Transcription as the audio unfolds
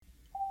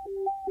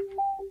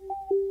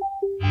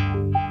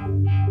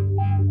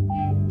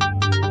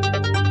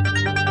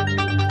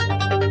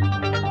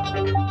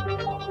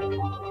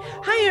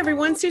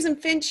everyone, Susan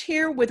Finch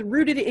here with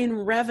Rooted in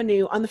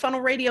Revenue on the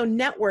Funnel Radio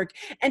Network.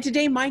 And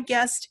today my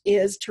guest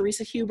is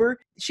Teresa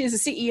Huber. She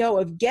is the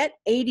CEO of Get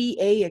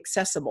ADA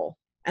Accessible.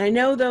 And I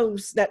know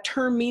that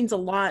term means a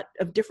lot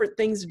of different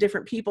things to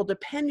different people,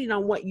 depending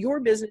on what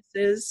your business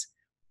is,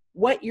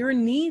 what your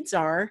needs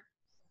are,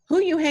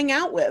 who you hang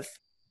out with.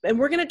 And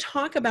we're going to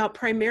talk about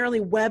primarily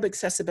web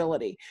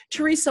accessibility.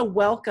 Teresa,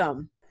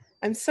 welcome.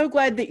 I'm so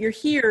glad that you're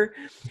here.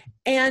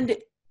 And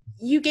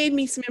you gave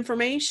me some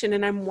information,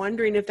 and I'm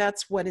wondering if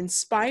that's what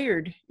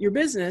inspired your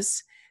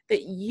business,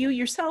 that you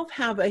yourself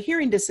have a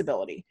hearing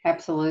disability.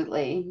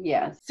 Absolutely,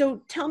 yes.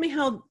 So tell me,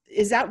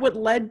 is that what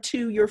led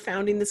to your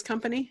founding this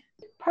company?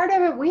 Part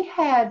of it, we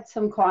had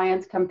some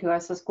clients come to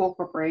us, a school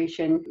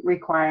corporation,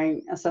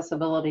 requiring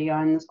accessibility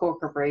on the school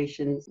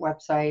corporation's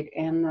website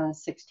and the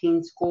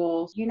 16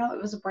 schools. You know,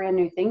 it was a brand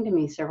new thing to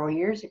me several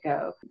years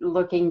ago.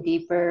 Looking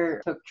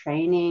deeper, took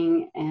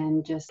training,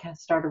 and just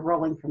started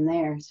rolling from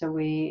there. So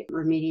we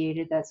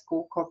remediated that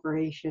school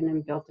corporation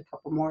and built a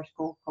couple more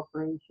school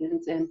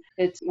corporations. And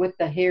it's with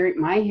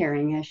my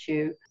hearing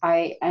issue,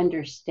 I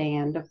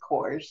understand, of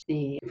course,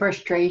 the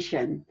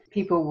frustration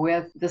people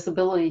with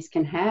disabilities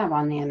can have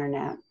on the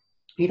internet.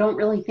 You don't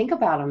really think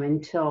about them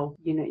until,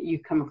 you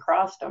come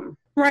across them.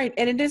 Right.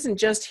 And it isn't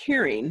just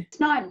hearing.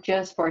 It's not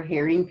just for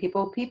hearing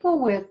people. People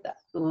with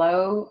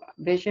low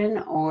vision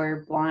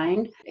or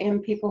blind,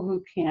 and people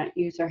who can't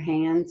use their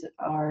hands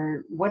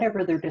or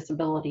whatever their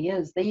disability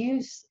is, they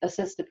use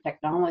assistive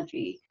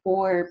technology.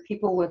 For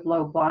people with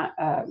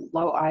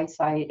low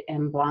eyesight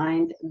and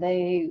blind,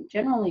 they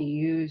generally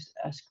use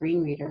a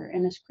screen reader.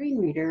 And a screen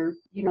reader,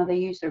 they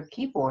use their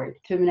keyboard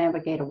to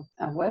navigate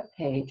a web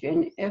page.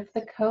 And if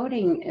the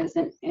coding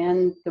isn't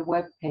in the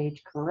web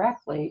page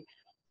correctly,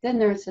 then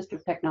their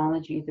assistive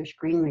technology, their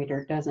screen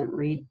reader, doesn't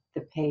read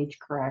the page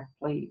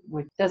correctly,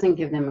 which doesn't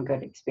give them a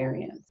good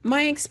experience.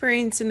 My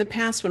experience in the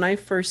past when I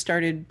first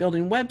started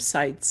building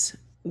websites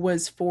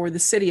was for the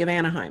city of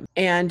Anaheim.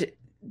 And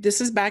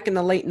this is back in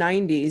the late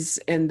 90s,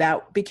 and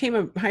that became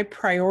a high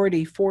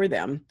priority for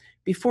them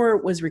before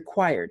it was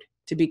required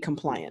to be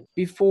compliant.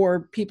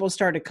 Before people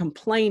started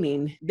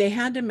complaining, they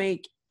had to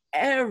make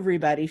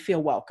everybody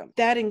feel welcome.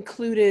 That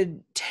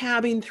included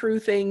tabbing through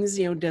things,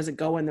 does it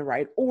go in the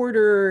right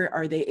order?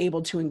 Are they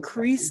able to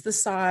increase the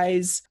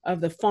size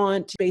of the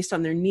font based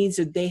on their needs?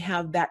 Do they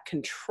have that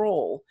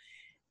control?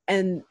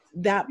 And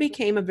that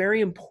became a very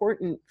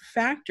important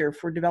factor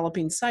for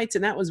developing sites.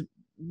 And that was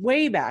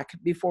way back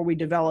before we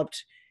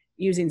developed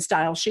using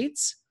style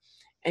sheets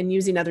and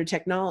using other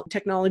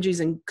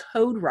technologies and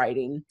code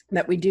writing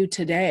that we do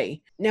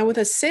today. Now with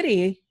a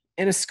city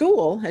and a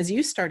school, as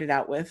you started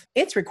out with,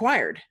 it's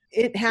required.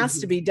 It has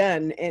to be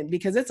done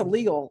because it's a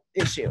legal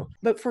issue.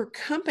 But for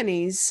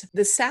companies,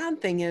 the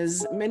sad thing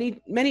is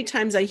many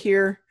times I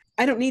hear,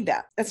 I don't need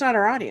that. That's not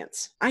our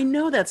audience. I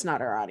know that's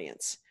not our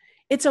audience.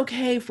 It's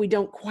okay if we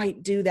don't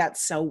quite do that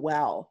so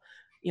well.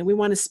 We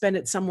want to spend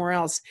it somewhere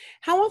else.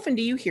 How often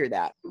do you hear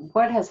that?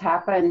 What has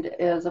happened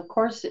is, of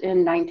course,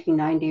 in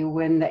 1990,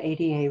 when the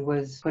ADA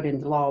was put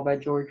into law by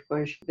George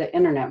Bush, the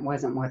internet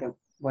wasn't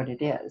what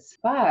it is.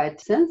 But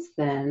since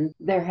then,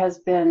 there has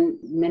been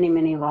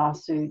many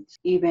lawsuits,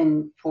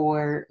 even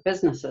for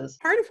businesses.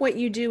 Part of what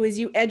you do is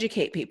you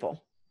educate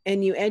people,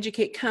 and you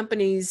educate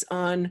companies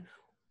on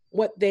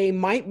what they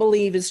might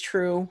believe is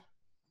true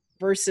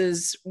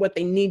versus what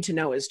they need to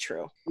know is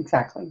true.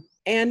 Exactly.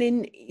 And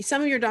in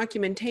some of your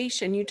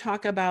documentation, you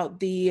talk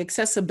about the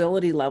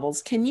accessibility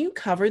levels. Can you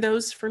cover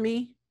those for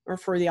me or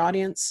for the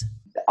audience?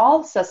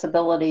 All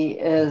accessibility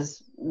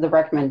is the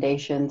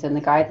recommendations, and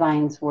the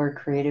guidelines were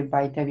created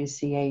by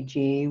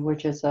WCAG,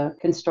 which is a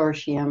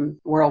consortium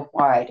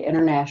worldwide,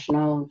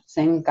 international,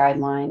 same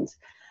guidelines.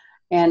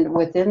 And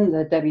within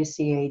the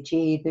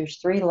WCAG, there's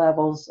 3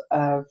 levels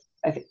of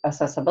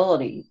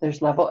accessibility.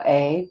 There's level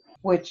A,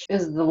 which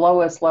is the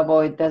lowest level.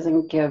 It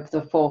doesn't give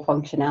the full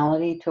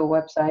functionality to a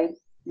website.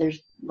 There's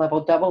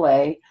level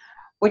AA,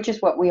 which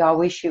is what we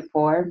always shoot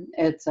for.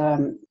 It's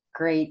a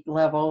great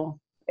level,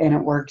 and it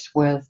works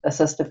with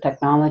assistive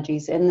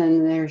technologies. And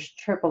then there's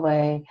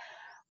AAA,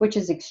 which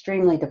is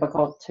extremely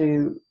difficult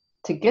to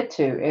get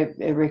to.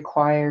 It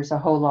requires a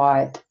whole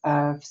lot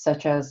of,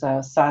 such as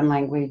a sign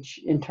language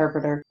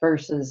interpreter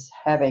versus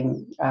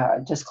having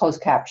just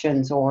closed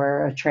captions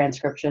or a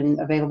transcription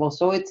available.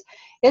 So it's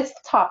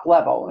top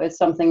level. It's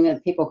something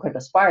that people could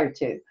aspire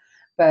to.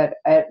 But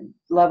at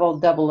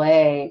level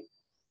AA,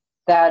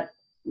 that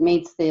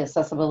meets the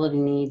accessibility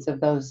needs of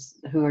those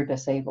who are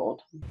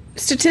disabled.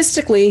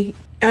 Statistically,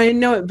 I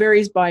know it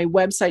varies by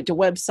website to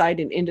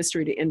website and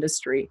industry to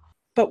industry,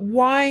 but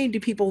why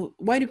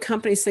do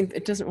companies think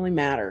it doesn't really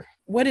matter?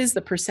 What is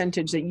the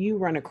percentage that you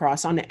run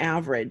across on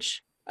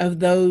average of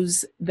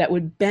those that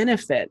would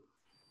benefit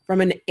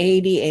from an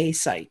ADA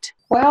site?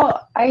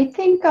 Well, I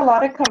think a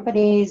lot of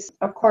companies,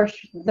 of course,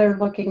 they're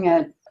looking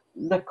at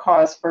the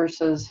cost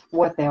versus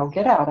what they'll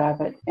get out of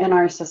it. In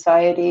our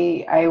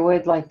society, I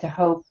would like to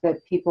hope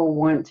that people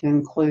want to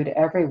include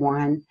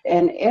everyone.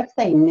 And if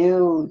they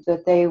knew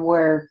that they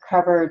were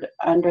covered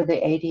under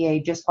the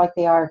ADA, just like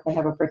they are if they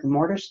have a brick and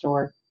mortar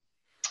store,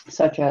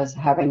 such as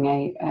having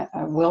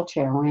a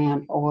wheelchair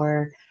ramp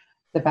or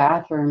the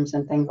bathrooms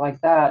and things like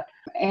that.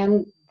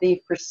 And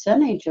the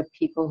percentage of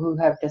people who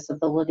have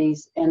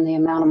disabilities and the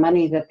amount of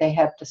money that they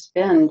have to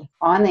spend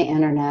on the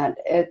internet,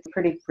 it's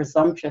pretty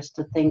presumptuous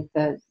to think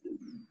that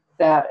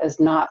that is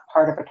not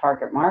part of a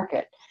target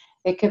market.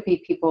 It could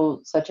be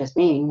people such as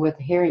me with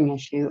a hearing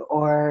issue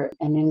or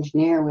an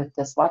engineer with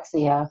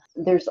dyslexia.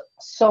 There's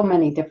so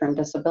many different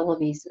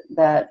disabilities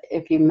that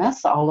if you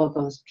miss all of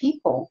those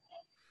people,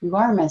 you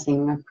are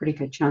missing a pretty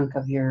good chunk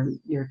of your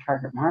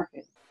target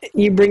market.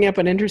 You bring up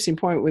an interesting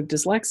point with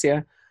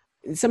dyslexia.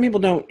 Some people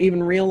don't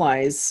even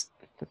realize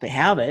that they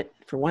have it,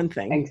 for one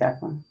thing.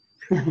 Exactly.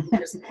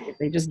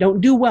 They just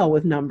don't do well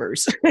with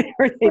numbers.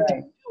 Or they don't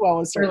do well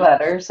with certain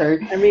letters. Or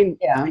I mean,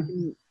 yeah.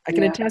 I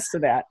can attest to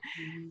that.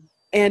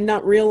 And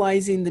not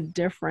realizing the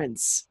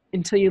difference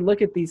until you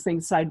look at these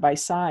things side by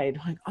side.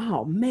 Like,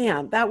 oh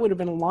man, that would have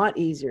been a lot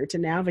easier to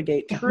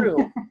navigate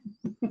through.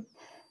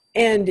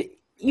 And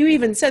you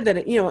even said that,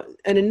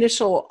 an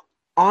initial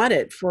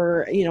audit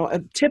for, a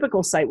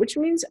typical site, which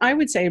means I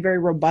would say a very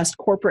robust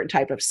corporate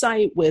type of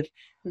site with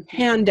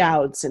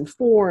handouts and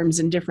forms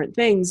and different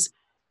things.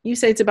 You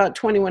say it's about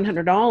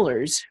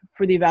 $2,100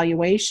 for the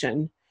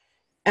evaluation.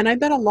 And I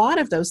bet a lot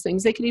of those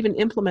things they could even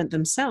implement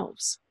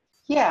themselves.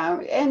 Yeah,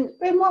 and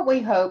what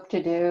we hope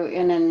to do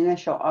in an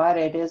initial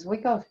audit is we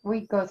go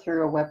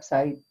through a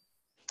website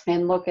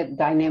and look at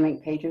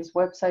dynamic pages.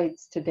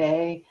 Websites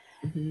today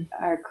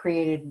are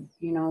created,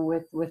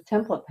 with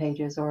template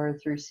pages or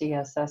through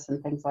CSS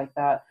and things like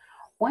that.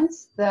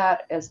 Once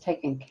that is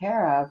taken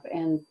care of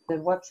and the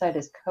website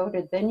is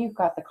coded, then you've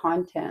got the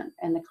content,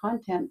 and the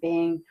content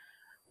being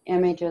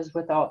images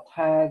with alt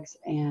tags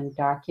and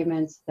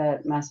documents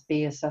that must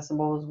be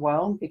accessible as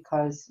well,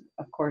 because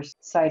of course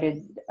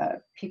sighted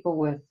people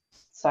with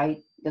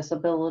sight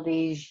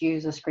disabilities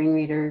use a screen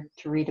reader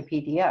to read a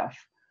PDF.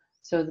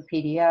 So the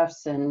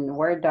PDFs and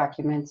Word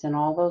documents and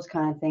all those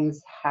kind of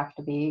things have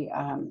to be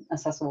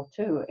accessible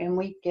too. And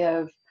we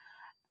give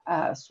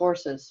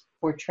sources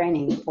for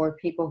training for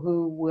people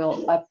who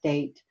will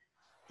update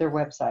their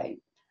website.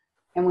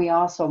 And we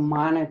also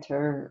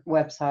monitor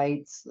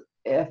websites.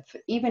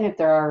 Even if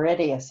they're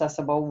already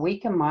accessible, we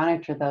can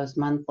monitor those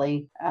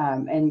monthly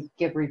and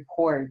give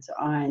reports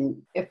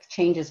on if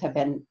changes have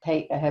been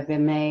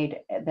made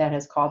that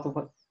has caused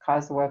the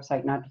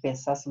website not to be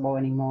accessible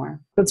anymore.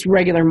 That's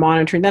regular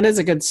monitoring. That is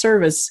a good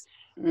service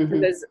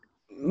because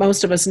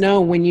most of us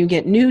know when you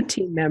get new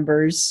team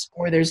members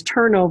or there's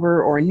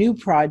turnover or a new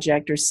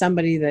project or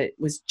somebody that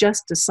was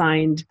just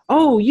assigned,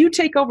 oh, you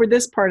take over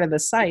this part of the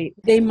site,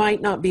 they might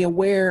not be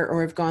aware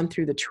or have gone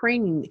through the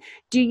training.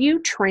 Do you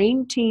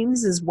train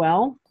teams as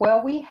well?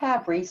 Well, we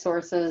have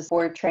resources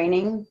for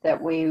training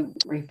that we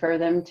refer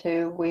them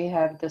to. We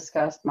have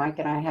discussed, Mike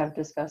and I have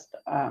discussed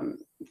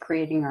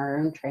creating our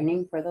own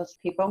training for those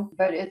people,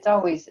 but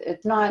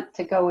it's not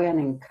to go in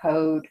and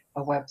code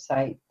a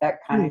website, that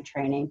kind of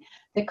training.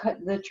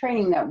 The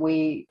training that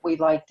we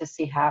like to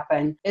see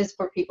happen is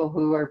for people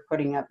who are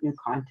putting up new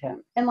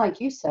content. And like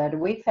you said,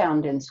 we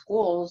found in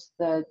schools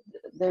that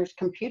there's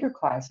computer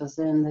classes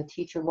and the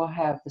teacher will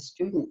have the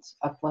students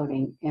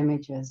uploading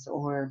images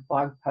or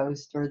blog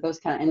posts or those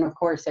kind of, and of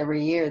course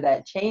every year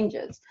that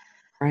changes.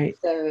 Right.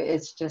 So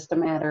it's just a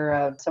matter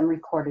of some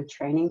recorded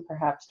training,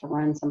 perhaps to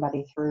run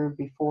somebody through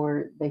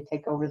before they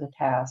take over the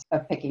task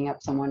of picking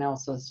up someone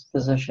else's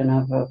position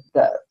of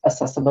the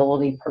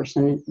accessibility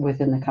person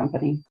within the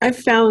company. I've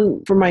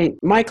found for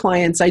my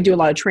clients, I do a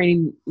lot of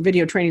training,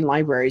 video training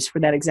libraries for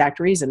that exact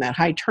reason, that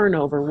high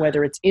turnover,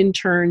 whether it's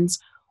interns,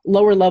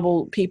 lower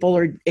level people,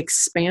 or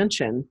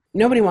expansion.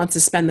 Nobody wants to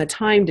spend the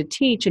time to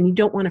teach, and you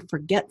don't want to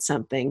forget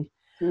something.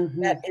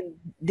 That in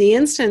the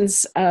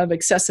instance of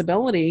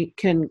accessibility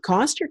can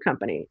cost your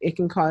company. It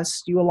can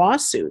cost you a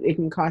lawsuit. It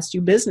can cost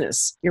you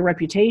business, your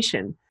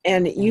reputation.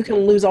 And you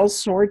can lose all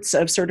sorts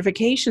of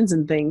certifications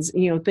and things.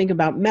 Think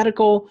about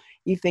medical,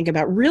 you think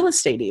about real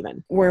estate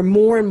even, where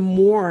more and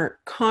more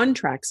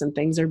contracts and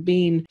things are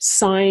being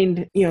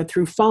signed,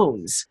 through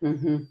phones.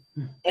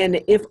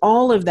 And if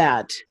all of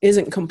that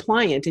isn't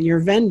compliant and your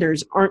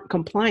vendors aren't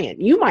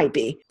compliant, you might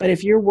be, but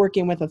if you're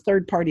working with a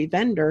third-party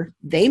vendor,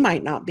 they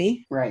might not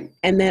be. Right.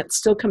 And that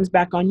still comes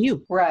back on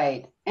you.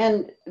 Right.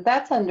 And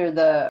that's under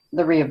the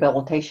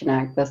Rehabilitation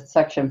Act, the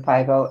Section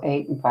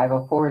 508 and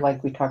 504,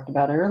 like we talked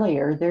about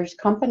earlier. There's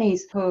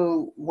companies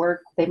who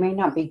work, they may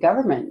not be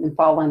government and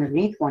fall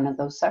underneath one of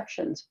those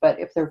sections, but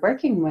if they're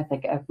working with a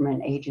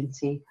government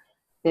agency,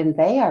 then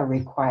they are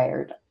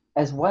required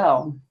as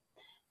well.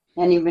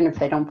 And even if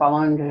they don't fall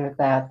under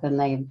that, then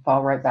they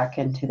fall right back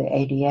into the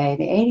ADA.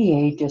 The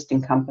ADA just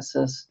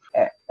encompasses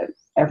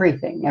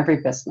everything, every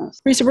business.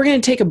 Teresa, we're going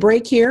to take a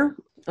break here.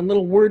 A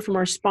little word from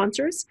our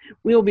sponsors.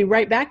 We will be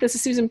right back. This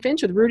is Susan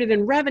Finch with Rooted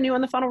in Revenue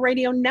on the Funnel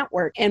Radio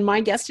Network. And my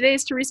guest today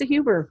is Teresa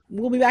Huber.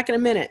 We'll be back in a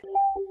minute.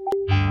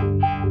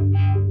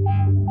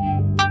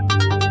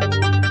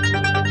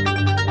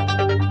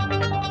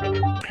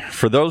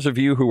 For those of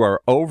you who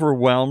are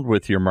overwhelmed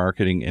with your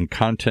marketing and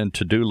content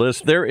to-do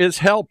list, there is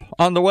help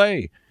on the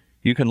way.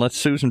 You can let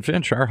Susan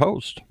Finch, our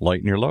host,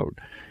 lighten your load.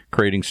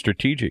 creating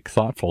strategic,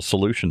 thoughtful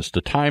solutions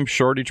to time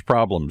shortage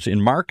problems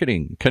in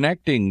marketing,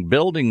 connecting,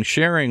 building,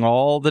 sharing,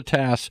 all the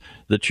tasks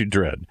that you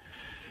dread.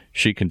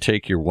 She can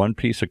take your one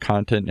piece of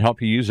content and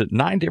help you use it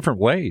 9 different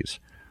ways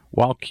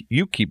while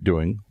you keep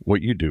doing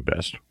what you do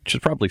best, which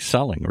is probably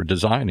selling or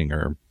designing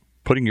or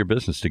putting your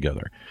business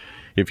together.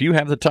 If you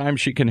have the time,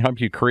 she can help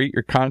you create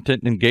your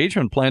content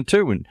engagement plan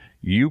too, and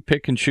you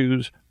pick and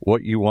choose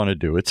what you want to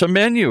do. It's a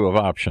menu of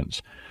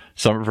options.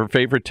 Some of her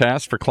favorite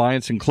tasks for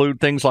clients include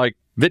things like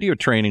video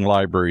training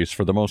libraries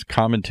for the most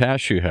common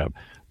tasks you have,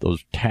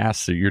 those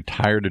tasks that you're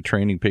tired of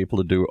training people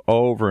to do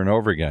over and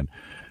over again.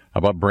 How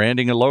about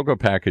branding and logo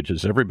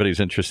packages? Everybody's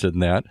interested in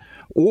that.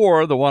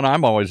 Or the one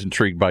I'm always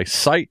intrigued by,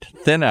 site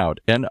thin out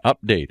and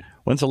update.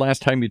 When's the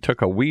last time you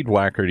took a weed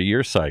whacker to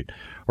your site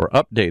or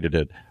updated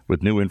it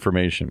with new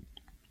information?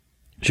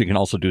 She can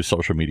also do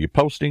social media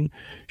posting.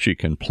 She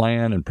can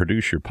plan and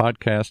produce your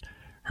podcast.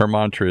 Her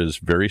mantra is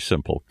very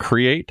simple: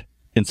 create,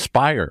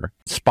 inspire,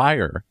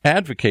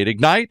 advocate,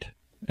 ignite,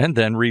 and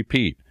then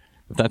repeat.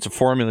 If that's a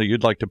formula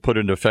you'd like to put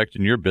into effect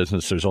in your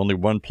business, there's only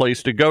one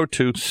place to go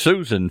to,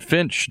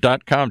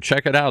 SusanFinch.com.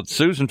 Check it out,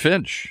 Susan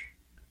Finch.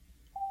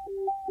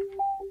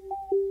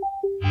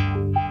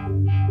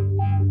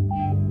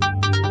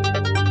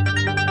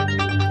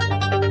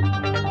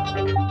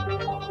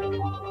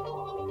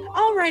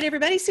 All right,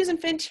 everybody. Susan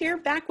Finch here,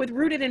 back with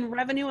Rooted in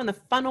Revenue on the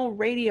Funnel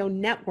Radio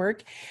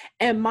Network.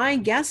 And my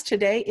guest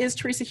today is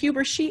Teresa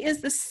Huber. She is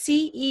the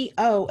CEO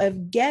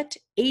of Get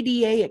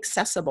ADA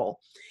Accessible.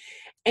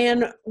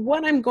 And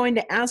what I'm going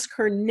to ask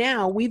her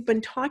now, we've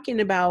been talking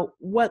about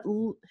what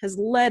has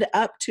led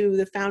up to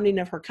the founding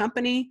of her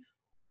company,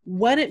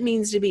 what it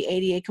means to be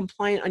ADA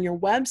compliant on your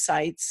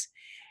websites.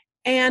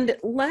 And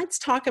let's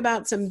talk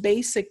about some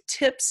basic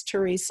tips,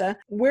 Teresa.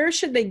 Where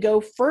should they go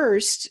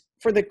first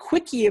for the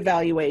quickie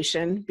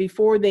evaluation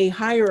before they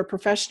hire a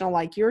professional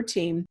like your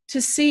team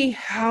to see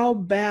how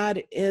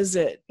bad is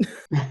it?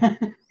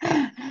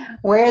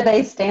 Where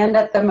they stand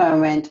at the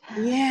moment.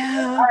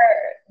 Yeah.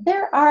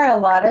 There are a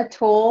lot of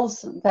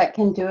tools that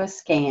can do a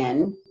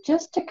scan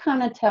just to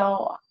kind of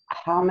tell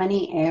how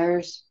many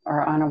errors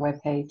are on a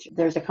web page.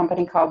 There's a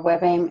company called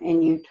WebAIM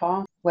in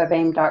Utah,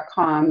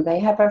 webaim.com. They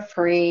have a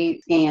free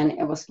scan.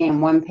 It will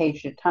scan one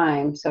page at a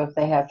time. So if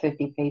they have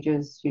 50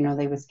 pages,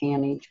 they would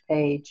scan each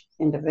page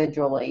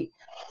individually.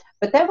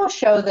 But that will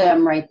show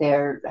them right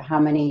there how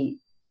many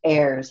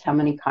errors, how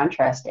many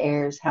contrast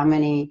errors, how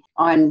many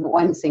on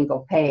one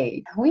single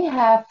page. We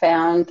have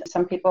found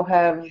some people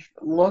have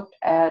looked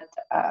at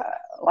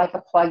like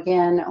a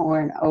plugin or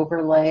an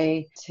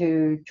overlay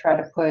to try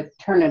to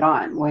turn it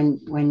on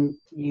when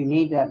you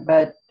need that.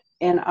 But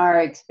in our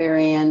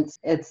experience,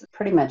 it's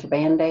pretty much a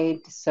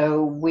Band-Aid,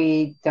 so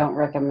we don't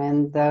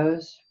recommend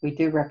those. We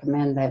do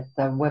recommend that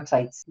the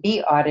websites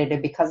be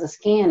audited because the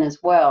scan as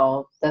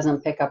well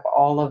doesn't pick up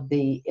all of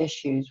the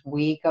issues.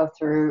 We go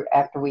through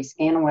after we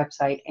scan a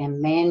website and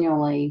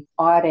manually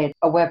audit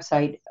a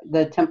website.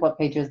 The template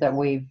pages that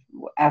we've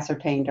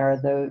ascertained are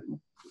the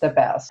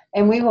best.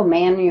 And we will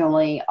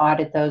manually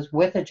audit those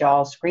with a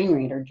JAWS screen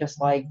reader, just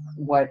like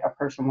what a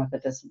person with a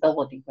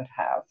disability would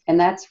have. And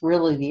that's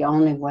really the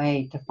only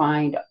way to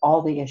find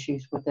all the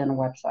issues within a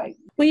website.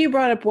 Well, you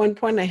brought up one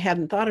point I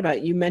hadn't thought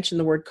about. You mentioned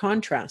the word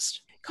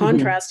contrast.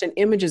 Contrast in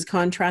images,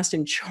 contrast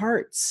in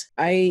charts.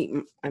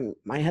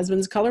 My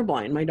husband's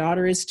colorblind. My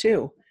daughter is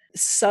too.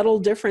 Subtle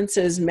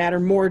differences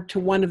matter more to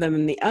one of them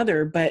than the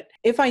other. But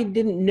if I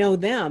didn't know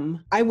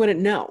them, I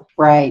wouldn't know.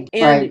 Right.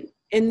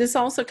 And this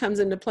also comes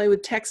into play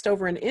with text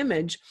over an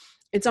image.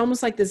 It's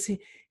almost like this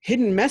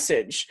hidden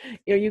message.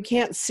 You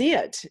can't see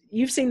it.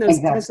 You've seen those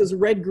tests, those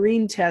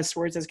red-green tests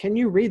where it says, can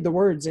you read the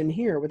words in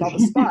here with all the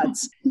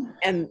spots?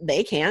 And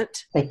they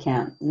can't. They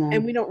can't. No.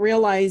 And we don't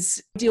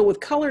realize, deal with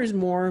colors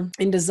more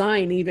in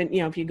design. Even,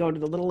 if you go to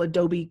the little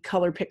Adobe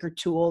color picker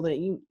tool that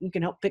you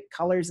can help pick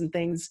colors and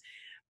things,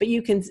 but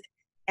you can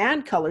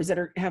add colors that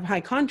have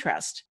high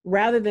contrast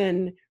rather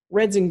than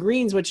reds and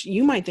greens, which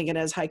you might think it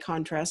has high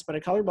contrast, but a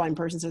colorblind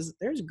person says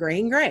there's gray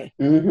and gray.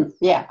 Mm-hmm.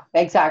 Yeah,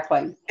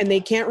 exactly. And they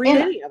can't read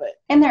any of it.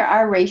 And there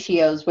are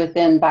ratios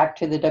within, back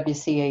to the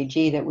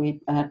WCAG that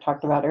we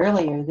talked about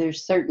earlier,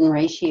 there's certain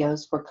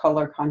ratios for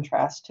color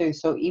contrast too.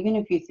 So even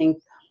if you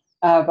think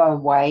of a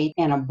white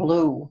and a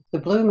blue, the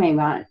blue may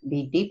not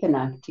be deep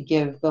enough to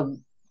give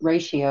the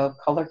ratio of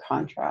color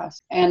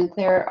contrast. And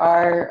there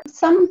are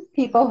some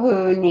people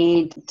who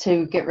need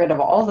to get rid of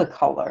all the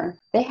color.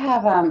 They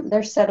have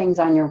there's settings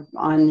on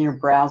your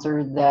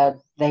browser that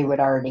they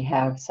would already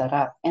have set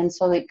up. And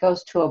so it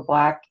goes to a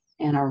black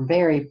and a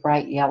very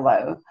bright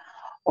yellow,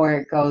 or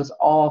it goes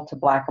all to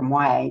black and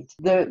white.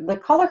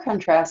 The color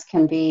contrast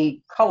can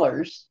be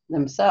colors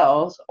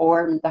themselves,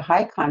 or the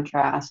high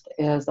contrast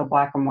is a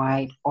black and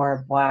white or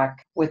a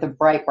black with a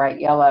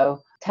bright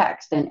yellow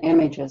text and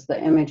images.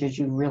 The images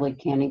you really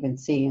can't even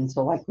see. And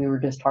so like we were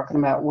just talking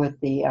about with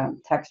the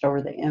text over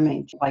the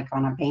image, like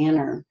on a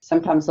banner,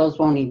 sometimes those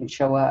won't even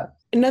show up.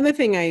 Another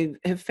thing I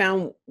have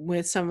found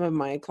with some of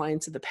my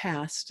clients of the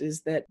past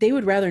is that they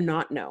would rather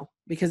not know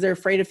because they're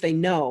afraid if they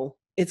know,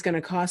 it's going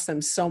to cost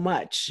them so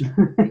much.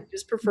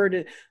 just prefer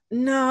to,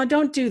 no,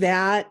 don't do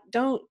that.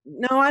 No,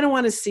 I don't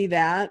want to see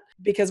that,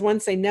 because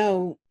once they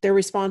know, they're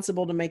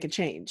responsible to make a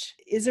change.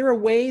 Is there a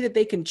way that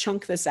they can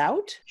chunk this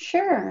out?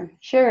 Sure,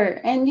 sure.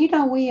 And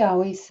we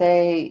always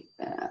say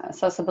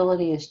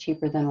accessibility is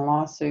cheaper than a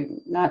lawsuit.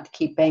 Not to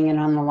keep banging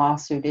on the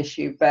lawsuit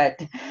issue, but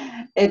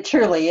it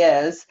truly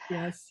is.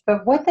 Yes.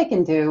 But what they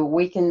can do,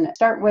 we can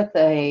start with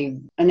a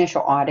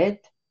initial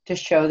audit to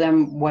show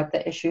them what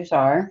the issues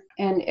are.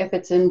 And if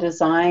it's in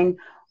design,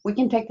 we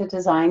can take the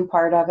design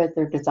part of it.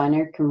 Their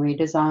designer can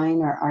redesign,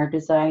 or our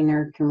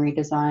designer can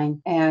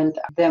redesign, and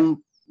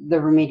then the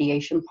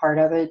remediation part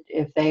of it.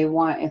 If they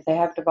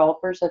have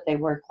developers that they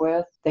work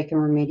with, they can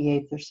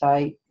remediate their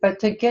site. But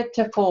to get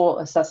to full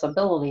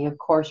accessibility, of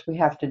course, we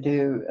have to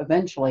do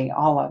eventually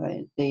all of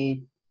it: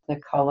 the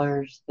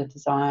colors, the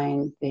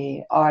design,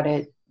 the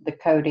audit, the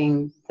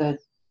coding, the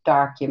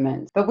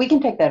documents. But we can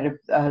take that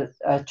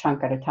a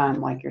chunk at a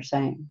time, like you're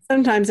saying.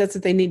 Sometimes that's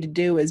what they need to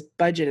do, is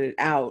budget it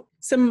out.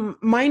 Some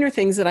minor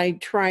things that I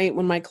try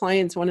when my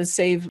clients want to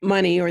save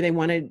money, or they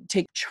want to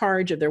take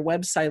charge of their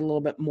website a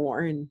little bit more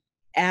and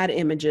add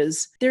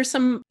images. There's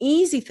some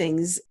easy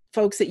things,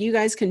 folks, that you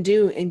guys can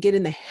do and get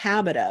in the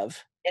habit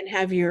of, and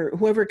have your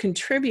whoever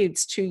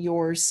contributes to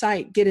your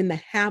site get in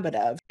the habit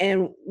of.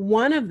 And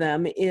one of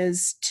them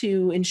is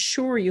to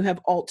ensure you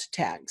have alt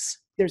tags.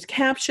 There's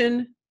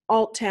caption,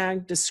 alt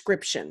tag,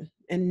 description,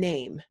 and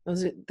name.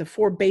 Those are the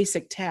 4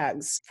 basic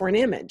tags for an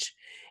image.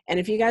 And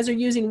if you guys are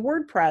using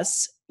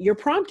WordPress, you're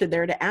prompted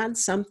there to add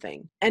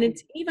something. And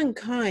it's even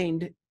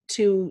kind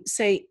to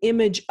say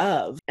image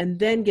of, and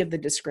then give the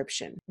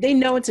description. They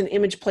know it's an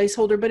image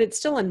placeholder, but it's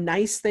still a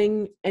nice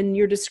thing. And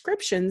your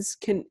descriptions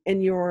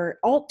and your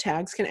alt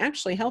tags can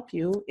actually help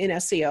you in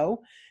SEO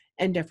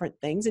and different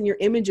things, and your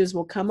images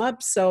will come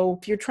up. So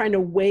if you're trying to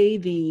weigh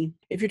the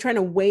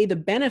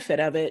benefit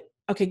of it,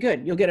 okay,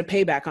 good. You'll get a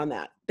payback on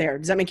that. There.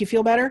 Does that make you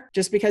feel better?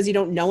 Just because you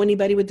don't know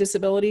anybody with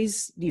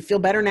disabilities, do you feel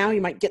better now?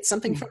 You might get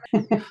something from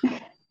it.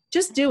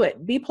 Just do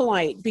it. Be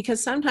polite,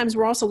 because sometimes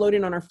we're also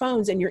loading on our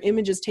phones and your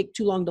images take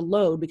too long to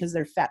load because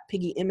they're fat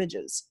piggy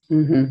images.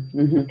 Mm-hmm,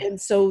 mm-hmm. And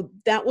so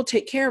that will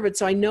take care of it.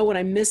 So I know what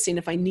I'm missing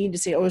if I need to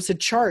say, oh, it's a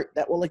chart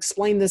that will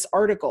explain this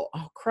article.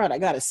 Oh, crud, I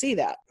got to see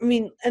that. I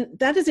mean, and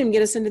that doesn't even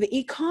get us into the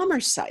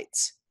e-commerce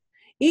sites.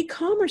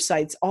 E-commerce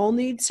sites all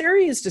need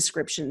serious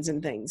descriptions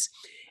and things.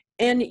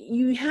 And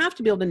you have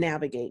to be able to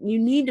navigate, and you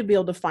need to be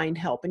able to find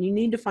help, and you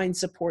need to find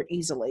support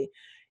easily.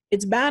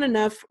 It's bad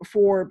enough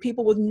for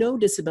people with no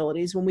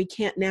disabilities when we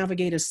can't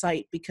navigate a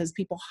site because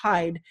people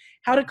hide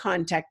how to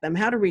contact them,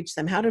 how to reach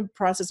them, how to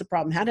process a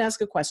problem, how to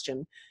ask a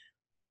question.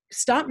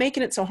 Stop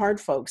making it so hard,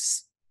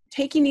 folks.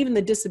 Taking even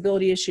the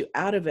disability issue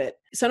out of it.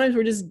 Sometimes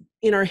we're just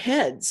in our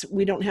heads.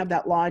 We don't have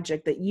that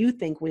logic that you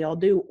think we all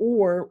do,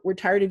 or we're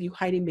tired of you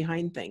hiding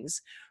behind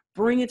things.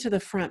 Bring it to the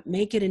front.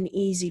 Make it an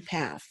easy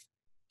path.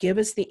 Give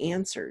us the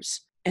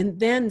answers, and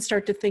then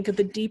start to think of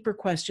the deeper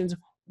questions.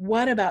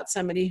 What about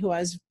somebody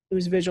who's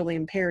visually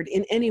impaired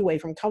in any way,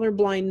 from color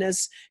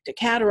blindness to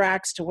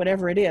cataracts to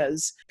whatever it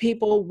is?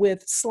 People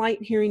with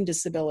slight hearing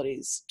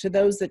disabilities, to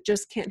those that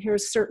just can't hear a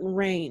certain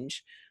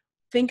range.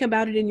 Think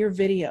about it in your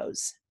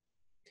videos.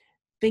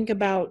 Think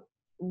about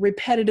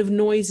repetitive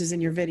noises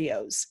in your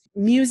videos.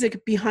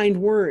 Music behind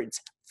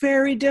words.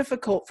 Very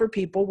difficult for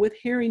people with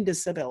hearing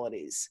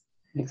disabilities.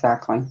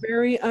 Exactly.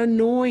 Very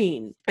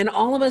annoying. And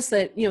all of us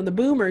that, the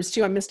boomers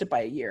too, I missed it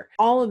by a year.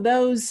 All of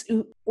those,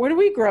 what did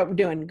we grow up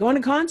doing? Going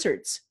to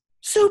concerts,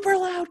 super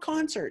loud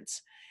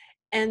concerts.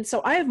 And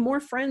so I have more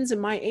friends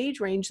in my age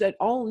range that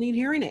all need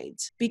hearing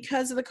aids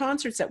because of the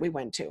concerts that we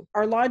went to.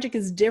 Our logic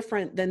is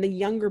different than the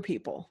younger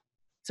people.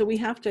 So we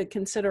have to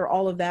consider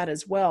all of that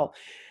as well.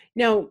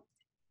 Now,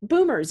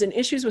 boomers and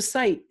issues with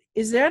sight,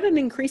 is that an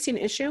increasing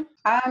issue?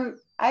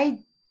 I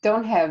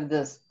don't have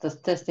the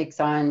statistics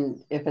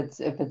on if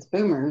it's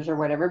boomers or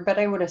whatever, but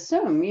I would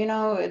assume,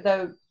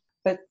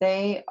 but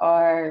they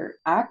are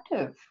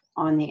active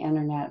on the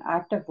internet,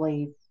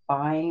 actively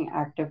buying,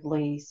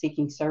 actively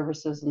seeking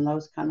services and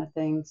those kind of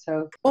things.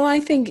 So, well, I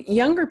think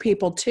younger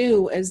people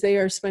too, as they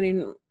are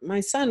spending,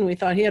 my son, we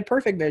thought he had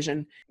perfect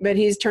vision, but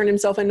he's turned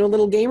himself into a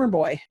little gamer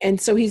boy.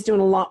 And so he's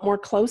doing a lot more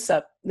close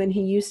up than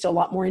he used to, a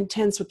lot more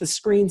intense with the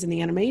screens and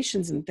the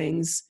animations and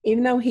things.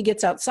 Even though he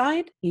gets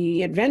outside,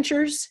 he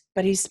adventures,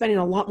 but he's spending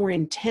a lot more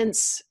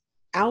intense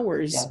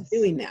hours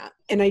doing that.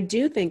 And I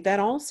do think that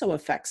also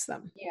affects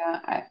them.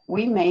 Yeah,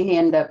 we may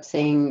end up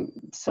seeing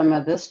some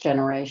of this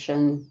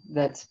generation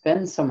that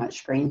spends so much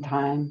screen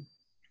time.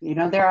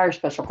 There are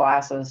special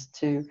glasses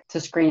to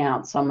screen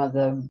out some of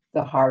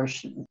the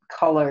harsh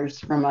colors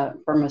from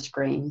a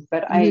screen.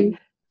 But I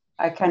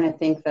kind of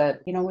think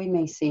that, we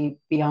may see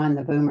beyond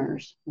the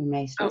boomers. We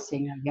may start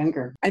seeing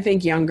younger. I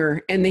think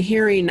younger. And the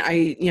hearing,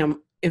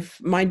 if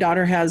my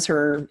daughter has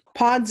her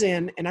pods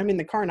in and I'm in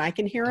the car and I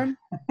can hear them,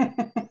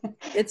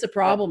 it's a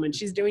problem, and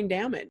she's doing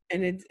damage.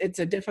 And it's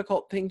a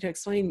difficult thing to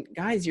explain.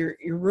 Guys, you're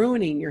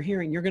ruining your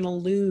hearing. You're going to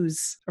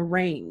lose a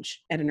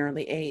range at an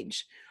early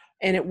age,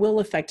 and it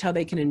will affect how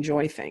they can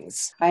enjoy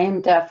things. I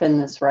am deaf in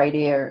this right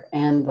ear,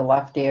 and the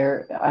left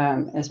ear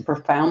is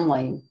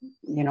profoundly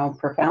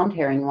profound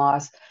hearing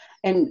loss.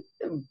 And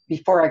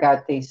before I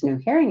got these new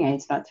hearing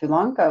aids not too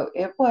long ago,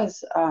 it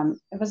was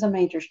a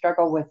major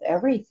struggle with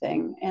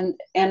everything. And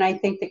I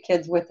think the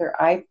kids with their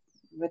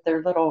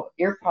little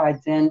ear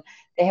pods in,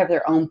 they have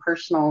their own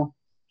personal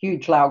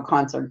huge loud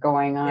concert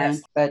going on.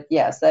 Yes. But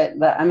yes,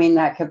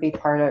 that could be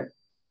part of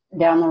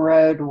down the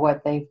road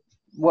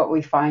what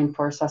we find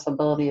for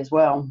accessibility as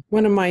well.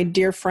 One of my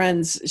dear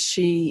friends,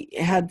 she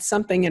had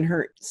something in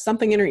her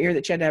ear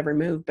that she had to have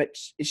removed, but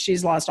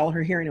she's lost all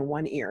her hearing in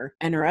one ear,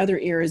 and her other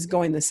ear is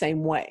going the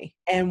same way.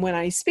 And when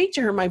I speak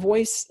to her, my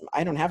voice,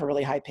 I don't have a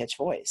really high pitched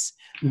voice,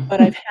 but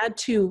I've had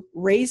to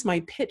raise my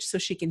pitch so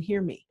she can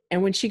hear me.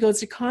 And when she goes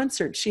to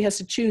concerts, she has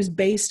to choose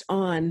based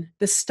on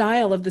the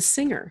style of the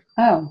singer.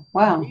 Oh,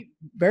 wow.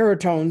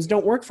 Baritones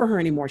don't work for her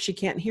anymore. She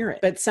can't hear it.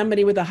 But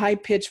somebody with a high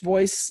pitched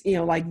voice,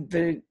 like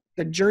the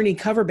Journey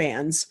cover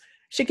bands,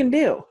 she can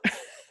do.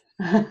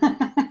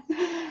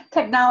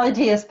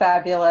 Technology is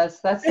fabulous.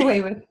 That's the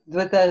way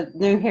with the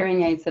new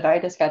hearing aids that I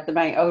just got.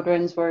 My old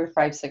ones were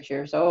 5-6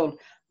 years old.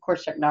 Of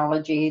course,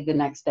 technology the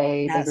next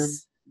day,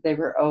 Yes. they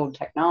were old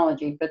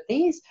technology. But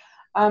these,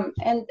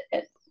 and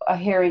a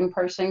hearing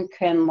person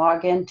can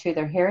log into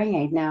their hearing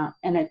aid now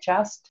and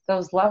adjust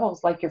those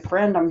levels. Like your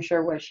friend, I'm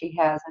sure what she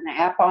has an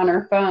app on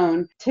her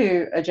phone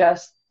to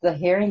adjust the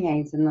hearing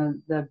aids and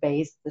the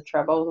bass, the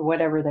treble,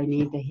 whatever they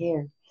need to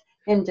hear.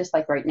 And just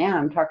like right now,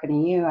 I'm talking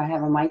to you, I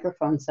have a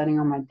microphone sitting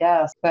on my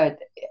desk, but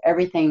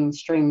everything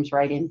streams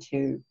right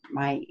into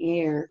my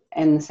ear,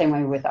 and the same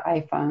way with the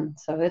iPhone.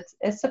 So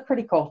it's a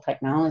pretty cool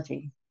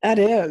technology. That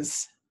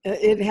is.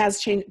 It has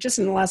changed just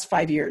in the last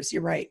 5 years.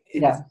 You're right.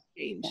 It has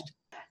changed.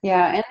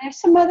 Yeah, and there's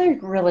some other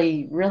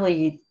really,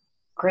 really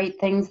great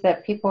things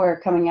that people are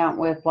coming out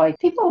with, like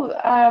people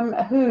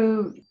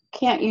who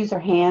can't use their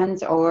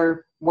hands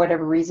or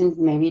whatever reason,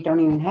 maybe don't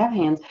even have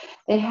hands.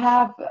 They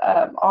have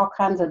all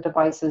kinds of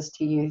devices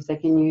to use. They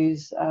can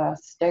use a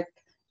stick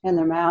in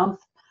their mouth.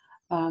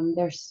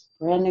 There's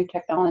brand new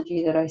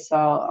technology that I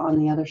saw on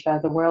the other side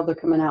of the world. They're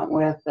coming out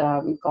with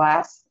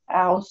glass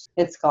house.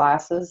 It's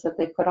glasses that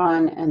they put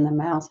on, and the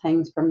mouse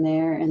hangs from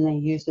there, and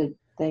they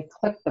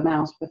click the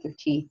mouse with their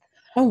teeth.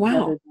 Oh,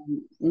 wow.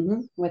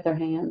 With their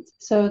hands.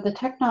 So the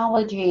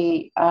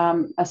technology,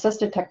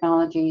 assisted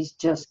technologies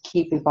just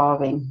keep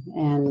evolving,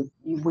 and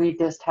we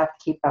just have to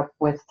keep up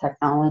with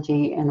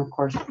technology. And of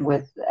course,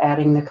 with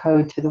adding the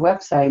code to the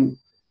website,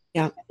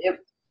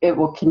 it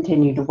will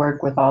continue to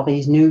work with all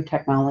these new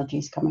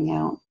technologies coming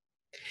out.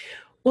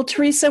 Well,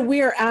 Teresa,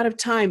 we are out of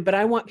time, but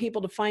I want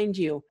people to find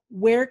you.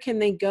 Where can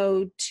they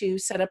go to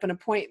set up an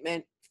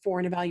appointment for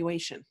an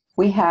evaluation?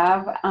 We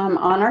have on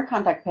our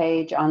contact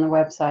page on the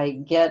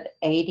website,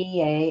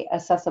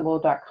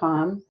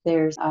 getadaaccessible.com.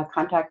 There's a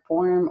contact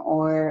form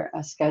or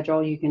a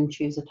schedule. You can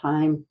choose a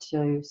time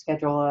to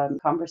schedule a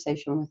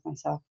conversation with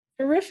myself.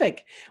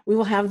 Terrific. We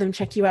will have them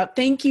check you out.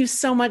 Thank you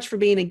so much for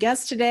being a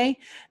guest today.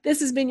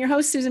 This has been your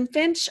host, Susan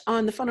Finch,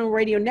 on the Phono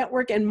Radio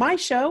Network and my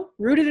show,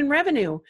 Rooted in Revenue.